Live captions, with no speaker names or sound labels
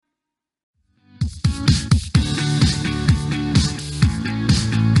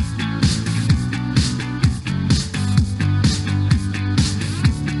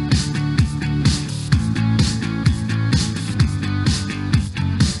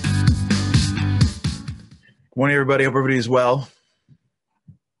Good morning, everybody. Hope everybody is well.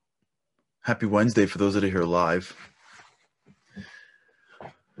 Happy Wednesday for those that are here live.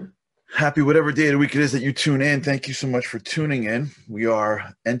 Happy whatever day of the week it is that you tune in. Thank you so much for tuning in. We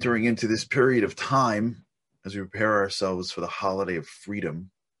are entering into this period of time as we prepare ourselves for the holiday of freedom,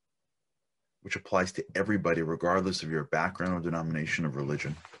 which applies to everybody, regardless of your background or denomination of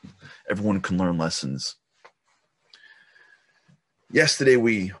religion. Everyone can learn lessons. Yesterday,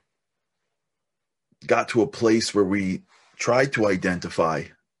 we got to a place where we tried to identify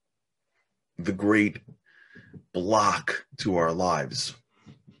the great block to our lives,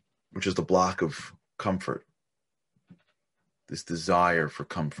 which is the block of comfort, this desire for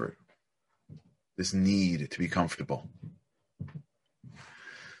comfort, this need to be comfortable.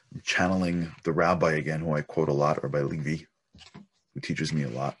 I'm channeling the rabbi again, who I quote a lot, Rabbi Levi, who teaches me a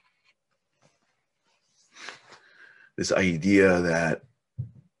lot. This idea that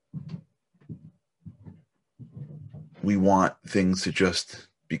we want things to just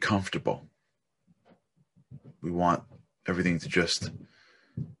be comfortable. We want everything to just,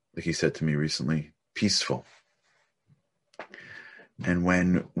 like he said to me recently, peaceful. And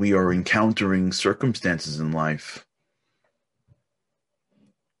when we are encountering circumstances in life,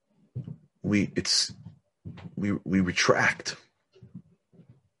 we retract.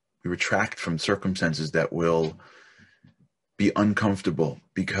 We retract from circumstances that will be uncomfortable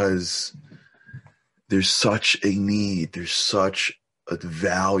because there's such a need, there's such a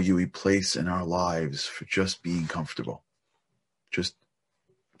value we place in our lives for just being comfortable, just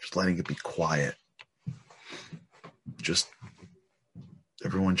letting it be quiet, just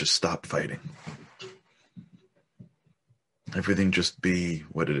everyone just stop fighting, everything just be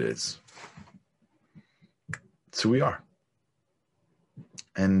what it is. It's who we are.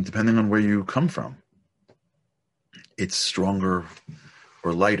 And depending on where you come from, it's stronger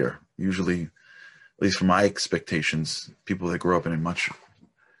or lighter. Usually, at least from my expectations, people that grow up in a much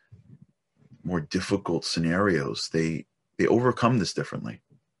more difficult scenarios, they overcome this differently.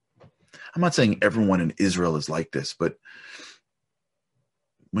 I'm not saying everyone in Israel is like this, but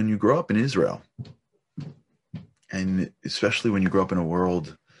when you grow up in Israel, and especially when you grow up in a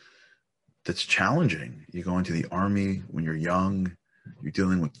world that's challenging, you go into the army when you're young, you're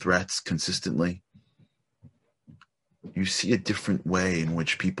dealing with threats consistently, you see a different way in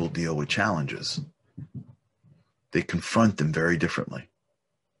which people deal with challenges. They confront them very differently.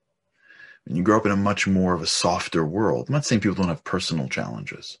 When you grow up in a much more of a softer world, I'm not saying people don't have personal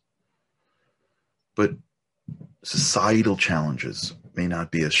challenges, but societal challenges may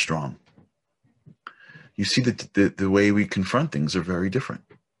not be as strong. You see that the way we confront things are very different.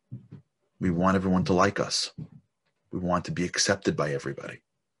 We want everyone to like us. We want to be accepted by everybody.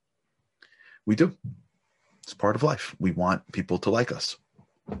 We do. It's part of life. We want people to like us.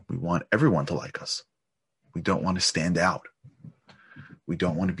 We want everyone to like us. We don't want to stand out. We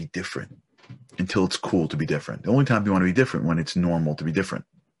don't want to be different until it's cool to be different. The only time you want to be different when it's normal to be different.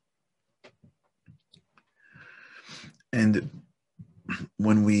 And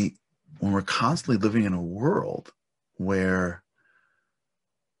when we're constantly living in a world where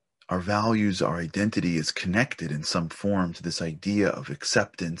our values, our identity is connected in some form to this idea of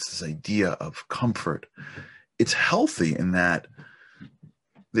acceptance, this idea of comfort, it's healthy in that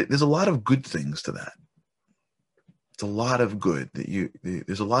there's a lot of good things to that. It's a lot of good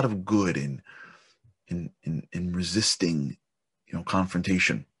there's a lot of good in resisting,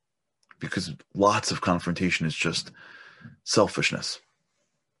 confrontation, because lots of confrontation is just selfishness.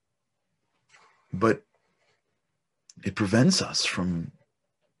 But it prevents us from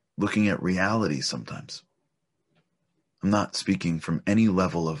looking at reality sometimes. I'm not speaking from any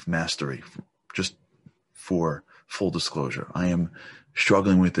level of mastery, just for full disclosure. I am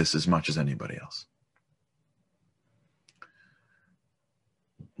struggling with this as much as anybody else.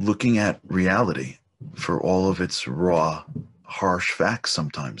 Looking at reality for all of its raw, harsh facts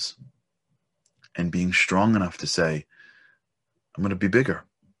sometimes, and being strong enough to say, I'm going to be bigger.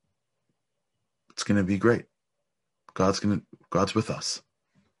 It's going to be great. God's with us.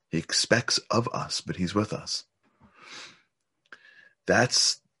 He expects of us, but he's with us.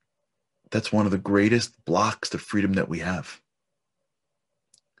 That's one of the greatest blocks to freedom that we have.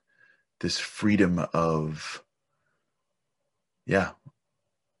 This freedom of,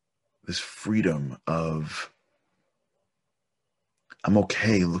 I'm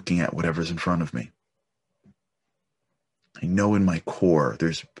okay looking at whatever's in front of me. I know in my core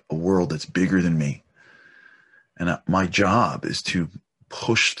there's a world that's bigger than me. And my job is to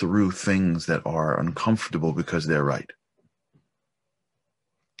push through things that are uncomfortable because they're right.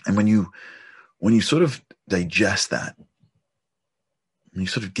 And when you sort of digest that, when you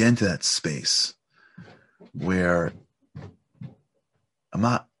sort of get into that space where I'm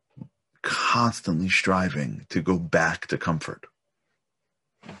not constantly striving to go back to comfort.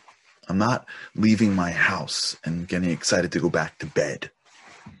 I'm not leaving my house and getting excited to go back to bed.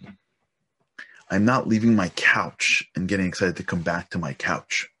 I'm not leaving my couch and getting excited to come back to my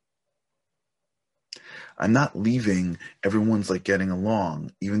couch. I'm not leaving, everyone's like getting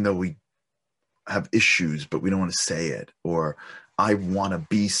along, even though we have issues, but we don't want to say it. Or I want to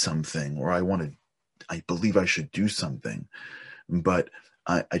be something, or I believe I should do something, but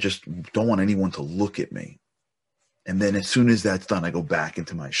I just don't want anyone to look at me. And then as soon as that's done, I go back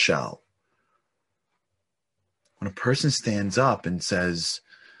into my shell. When a person stands up and says,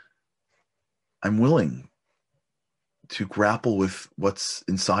 I'm willing to grapple with what's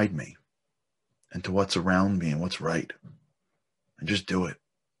inside me and to what's around me and what's right, and just do it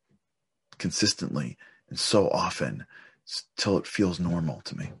consistently and so often till it feels normal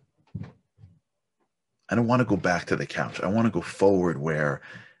to me. I don't want to go back to the couch. I want to go forward where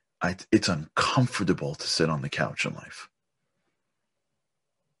it's uncomfortable to sit on the couch in life.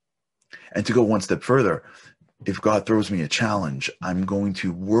 And to go one step further, if God throws me a challenge, I'm going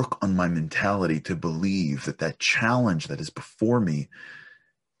to work on my mentality to believe that that challenge that is before me,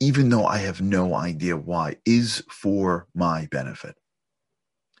 even though I have no idea why, is for my benefit.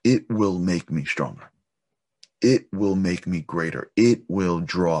 It will make me stronger. It will make me greater. It will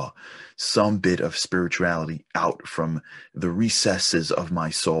draw some bit of spirituality out from the recesses of my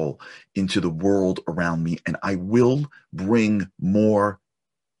soul into the world around me, and I will bring more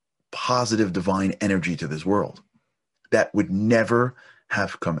positive divine energy to this world that would never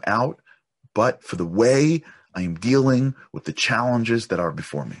have come out but for the way I am dealing with the challenges that are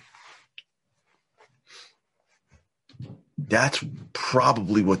before me. That's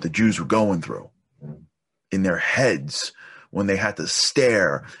probably what the Jews were going through in their heads when they had to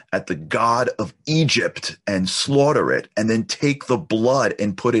stare at the God of Egypt and slaughter it and then take the blood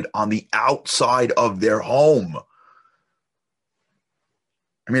and put it on the outside of their home.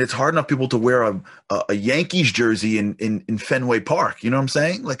 I mean, it's hard enough people to wear a Yankees jersey in Fenway Park. You know what I'm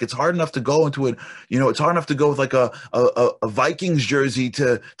saying? Like, it's hard enough to go into it. You know, it's hard enough to go with like a Vikings jersey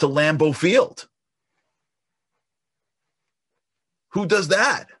to Lambeau Field. Who does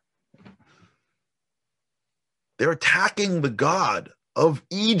that? They're attacking the God of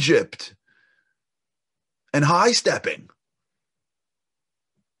Egypt and high stepping.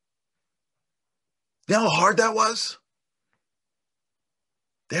 You know how hard that was?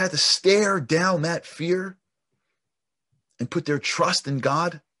 They had to stare down that fear and put their trust in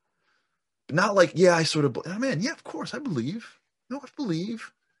God. But not like, yeah, I sort of, oh, man, yeah, of course, I believe. No, I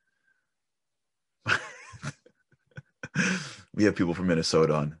believe. We have people from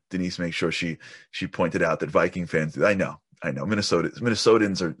Minnesota on. Denise makes sure she pointed out that Viking fans, I know.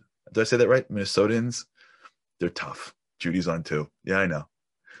 Minnesotans are, did I say that right? Minnesotans, they're tough. Judy's on too. Yeah, I know.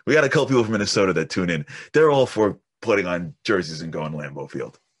 We got a couple people from Minnesota that tune in. They're all for putting on jerseys and going Lambeau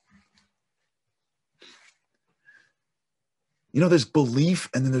Field. You know, there's belief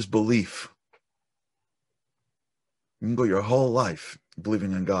and then there's belief. You can go your whole life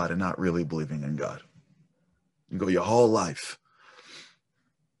believing in God and not really believing in God. You can go your whole life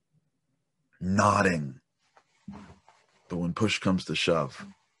nodding. But when push comes to shove,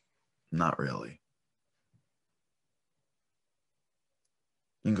 not really.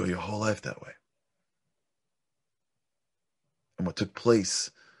 You can go your whole life that way. And what took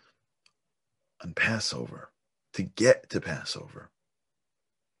place on Passover, to get to Passover,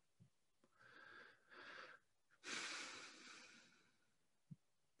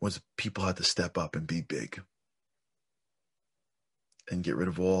 was people had to step up and be big and get rid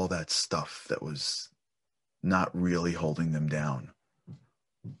of all that stuff that was not really holding them down,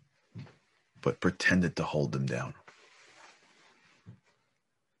 but pretended to hold them down.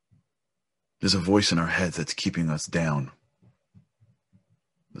 There's a voice in our heads that's keeping us down.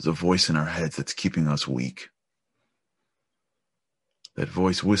 There's a voice in our heads that's keeping us weak. That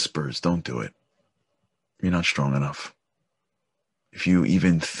voice whispers, don't do it. You're not strong enough. If you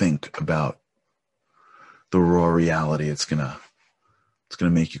even think about the raw reality, it's gonna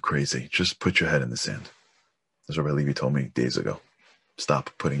make you crazy. Just put your head in the sand. That's what Rabbi Levi told me days ago.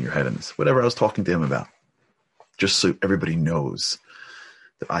 Stop putting your head in this. Whatever I was talking to him about. Just so everybody knows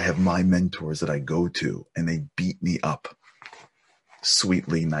that I have my mentors that I go to and they beat me up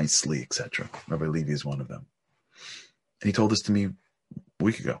sweetly, nicely, etc. Rabbi Levi is one of them. And he told this to me a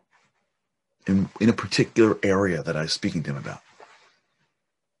week ago in a particular area that I was speaking to him about.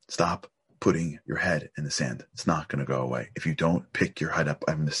 Stop putting your head in the sand. It's not going to go away if you don't pick your head up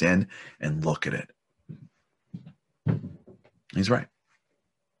in the sand and look at it. He's right.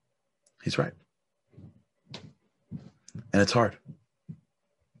 He's right. And it's hard.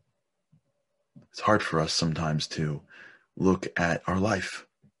 It's hard for us sometimes to look at our life,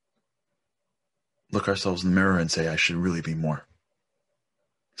 look ourselves in the mirror and say, I should really be more.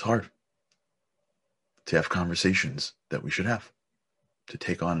 It's hard to have conversations that we should have, to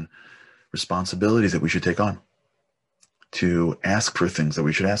take on responsibilities that we should take on, to ask for things that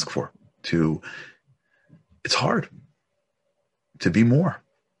we should ask for, it's hard to be more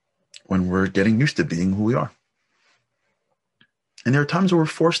when we're getting used to being who we are. And there are times where we're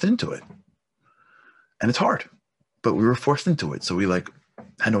forced into it. And it's hard, but we were forced into it. So we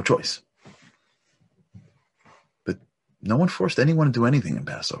had no choice. But no one forced anyone to do anything in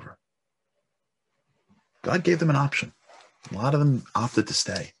Passover. God gave them an option. A lot of them opted to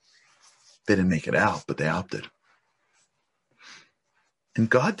stay. They didn't make it out, but they opted. And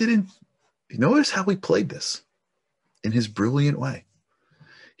God didn't, notice how he played this in his brilliant way.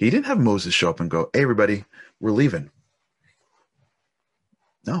 He didn't have Moses show up and go, hey, everybody, we're leaving.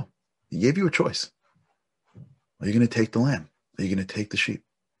 No, he gave you a choice. Are you going to take the lamb? Are you going to take the sheep?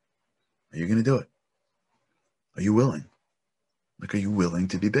 Are you going to do it? Are you willing? Are you willing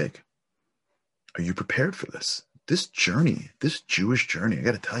to be big? Are you prepared for this? This journey, this Jewish journey, I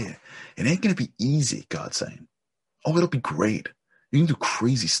got to tell you, it ain't going to be easy, God's saying. Oh, it'll be great. You can do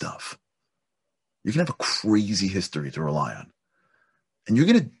crazy stuff. You can have a crazy history to rely on. And you're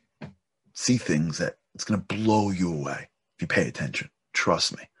going to see things that it's going to blow you away if you pay attention.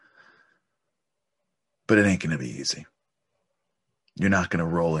 Trust me. But it ain't going to be easy. You're not going to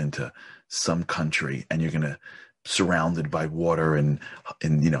roll into some country and you're going to surrounded by water and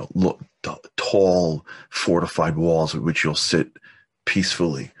tall fortified walls at which you'll sit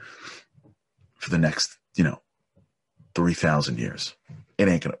peacefully for the next 3,000 years. It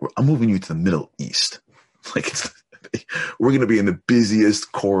ain't gonna. I'm moving you to the Middle East. We're gonna be in the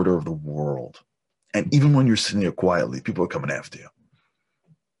busiest corridor of the world, and even when you're sitting there quietly, people are coming after you.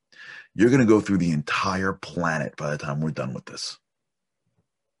 You're gonna go through the entire planet by the time we're done with this.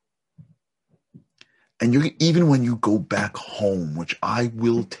 And even when you go back home, which I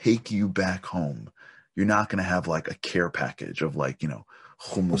will take you back home, you're not going to have a care package of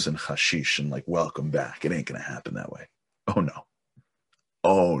hummus and hashish and welcome back. It ain't going to happen that way. Oh no.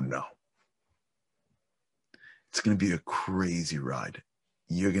 Oh no. It's going to be a crazy ride.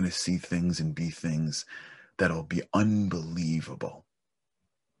 You're going to see things and be things that'll be unbelievable.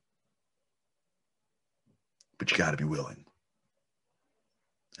 But you got to be willing.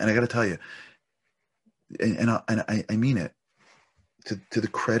 And I got to tell you, and I mean it, to the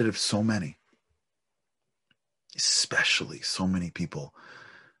credit of so many, especially so many people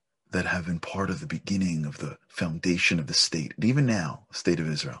that have been part of the beginning of the foundation of the state, and even now, the state of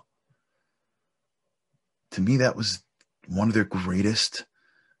Israel. To me, that was one of their greatest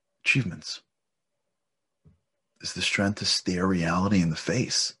achievements, is the strength to stare reality in the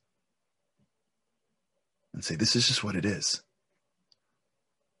face and say, this is just what it is.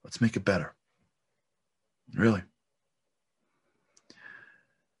 Let's make it better. Really.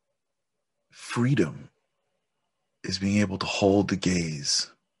 Freedom is being able to hold the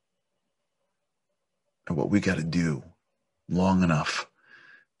gaze at what we got to do long enough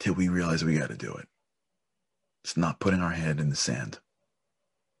till we realize we got to do it. It's not putting our head in the sand.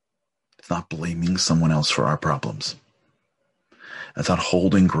 It's not blaming someone else for our problems. It's not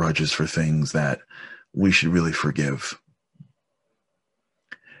holding grudges for things that we should really forgive.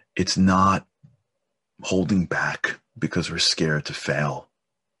 It's not holding back because we're scared to fail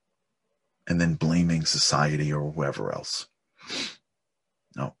and then blaming society or whoever else.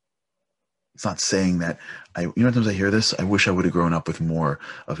 No. It's not saying that. Sometimes I hear this, I wish I would have grown up with more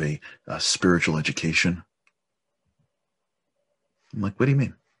of a spiritual education. I'm like, what do you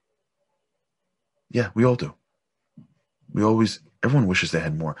mean? Yeah, we all do. Everyone wishes they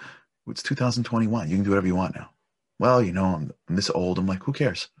had more. It's 2021. You can do whatever you want now. Well, I'm this old. I'm like, who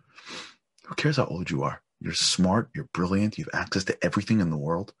cares? Who cares how old you are? You're smart. You're brilliant. You have access to everything in the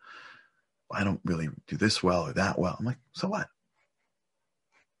world. I don't really do this well or that well. I'm like, so what?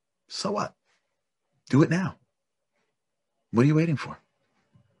 So what? Do it now. What are you waiting for?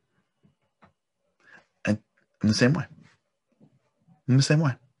 And in the same way. In the same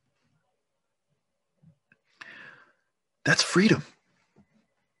way. That's freedom.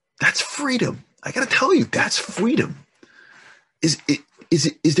 That's freedom. I got to tell you, that's freedom. Is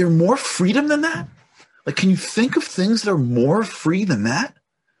there more freedom than that? Can you think of things that are more free than that?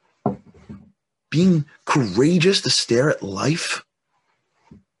 Being courageous to stare at life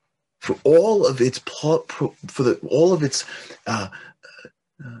for all of its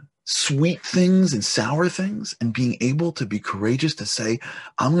sweet things and sour things, and being able to be courageous to say,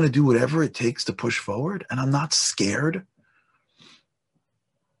 I'm going to do whatever it takes to push forward, and I'm not scared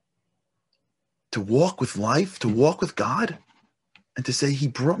to walk with life, to walk with God, and to say, he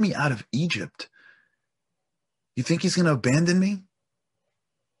brought me out of Egypt. You think he's going to abandon me?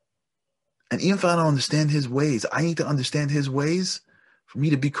 And even if I don't understand his ways, I need to understand his ways for me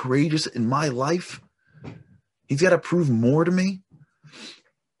to be courageous in my life. He's got to prove more to me.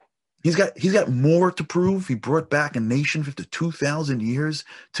 He's got more to prove. He brought back a nation after 2,000 years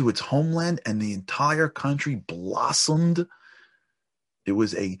to its homeland, and the entire country blossomed. It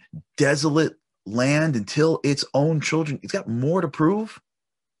was a desolate land until its own children. He's got more to prove.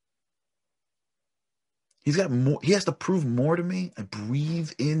 He's got more. He has to prove more to me. I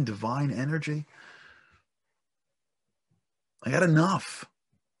breathe in divine energy. I got enough.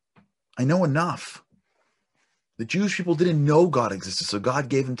 I know enough. The Jewish people didn't know God existed, so God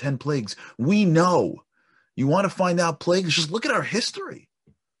gave them 10 plagues. We know. You want to find out plagues? Just look at our history.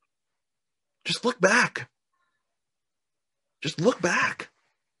 Just look back. Just look back.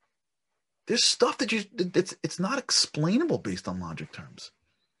 There's stuff that it's not explainable based on logic terms.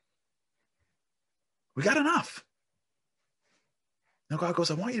 We got enough. Now God goes,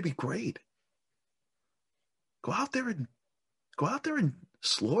 I want you to be great. Go out there and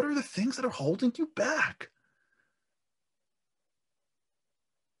slaughter the things that are holding you back.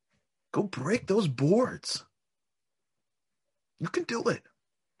 Go break those boards. You can do it.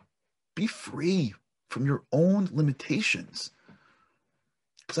 Be free from your own limitations.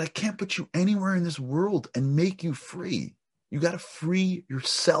 Because I can't put you anywhere in this world and make you free. You got to free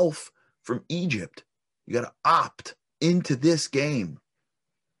yourself from Egypt. You got to opt into this game.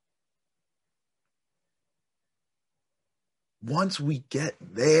 Once we get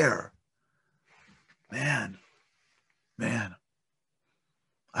there, man,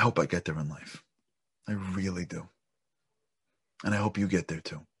 I hope I get there in life. I really do. And I hope you get there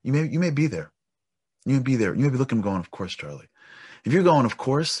too. You may be there. You may be there. You may be looking going, of course, Charlie. If you're going, of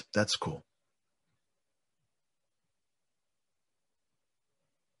course, that's cool.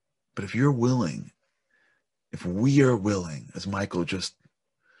 But if you're willing, if we are willing, as Michael just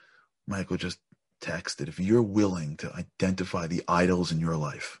texted, if you're willing to identify the idols in your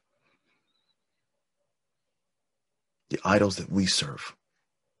life, the idols that we serve,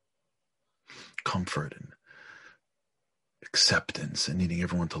 comfort and acceptance and needing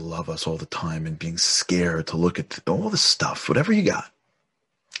everyone to love us all the time and being scared to look at all the stuff, whatever you got,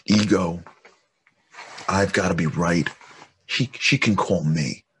 ego, I've got to be right. She can call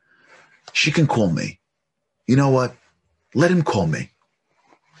me. She can call me. You know what? Let him call me.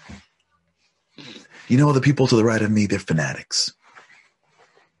 You know, the people to the right of me, they're fanatics.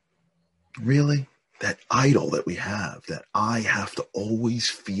 Really? That idol that we have, that I have to always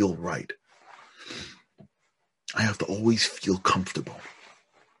feel right. I have to always feel comfortable.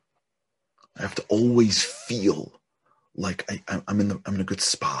 I have to always feel like I'm in a good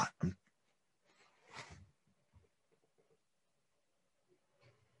spot.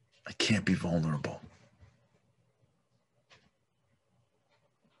 I can't be vulnerable.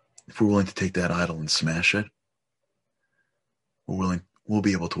 If we're willing to take that idol and smash it, we'll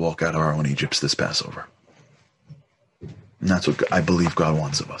be able to walk out of our own Egypts this Passover. And that's what I believe God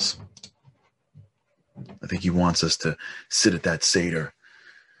wants of us. I think he wants us to sit at that Seder,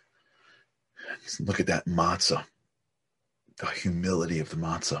 look at that matzah, the humility of the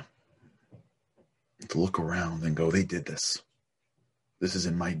matzah, to look around and go, they did this. This is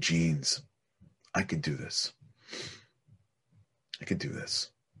in my genes. I could do this. I could do this.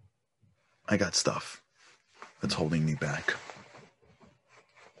 I got stuff that's holding me back.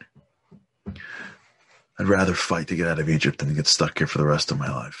 I'd rather fight to get out of Egypt than to get stuck here for the rest of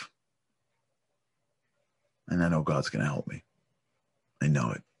my life. And I know God's going to help me. I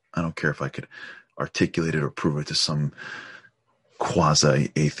know it. I don't care if I could articulate it or prove it to some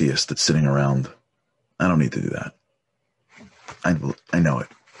quasi-atheist that's sitting around. I don't need to do that. I know it.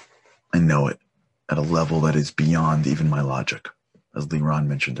 I know it at a level that is beyond even my logic, as Leron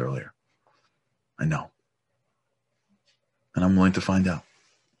mentioned earlier. I know. And I'm willing to find out.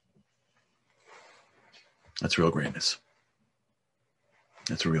 That's real greatness.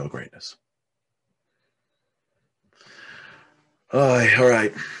 That's real greatness. All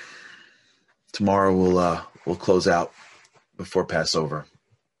right. Tomorrow we'll close out before Passover.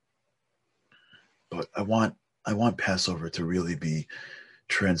 But I want Passover to really be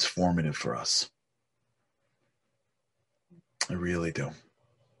transformative for us. I really do.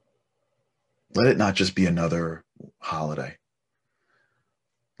 Let it not just be another holiday.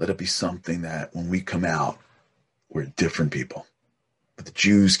 Let it be something that when we come out, we're different people. But the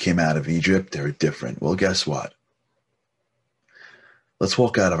Jews came out of Egypt, they're different. Well, guess what? Let's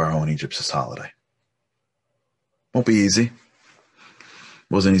walk out of our own Egypt this holiday. Won't be easy.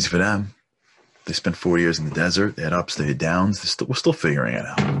 Wasn't easy for them. They spent 4 years in the desert. They had ups, they had downs. We're still figuring it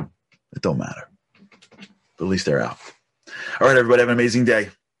out. It don't matter. But at least they're out. All right, everybody, have an amazing day.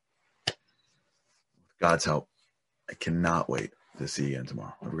 With God's help. I cannot wait to see you again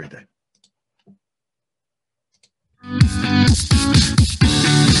tomorrow. Have a great day.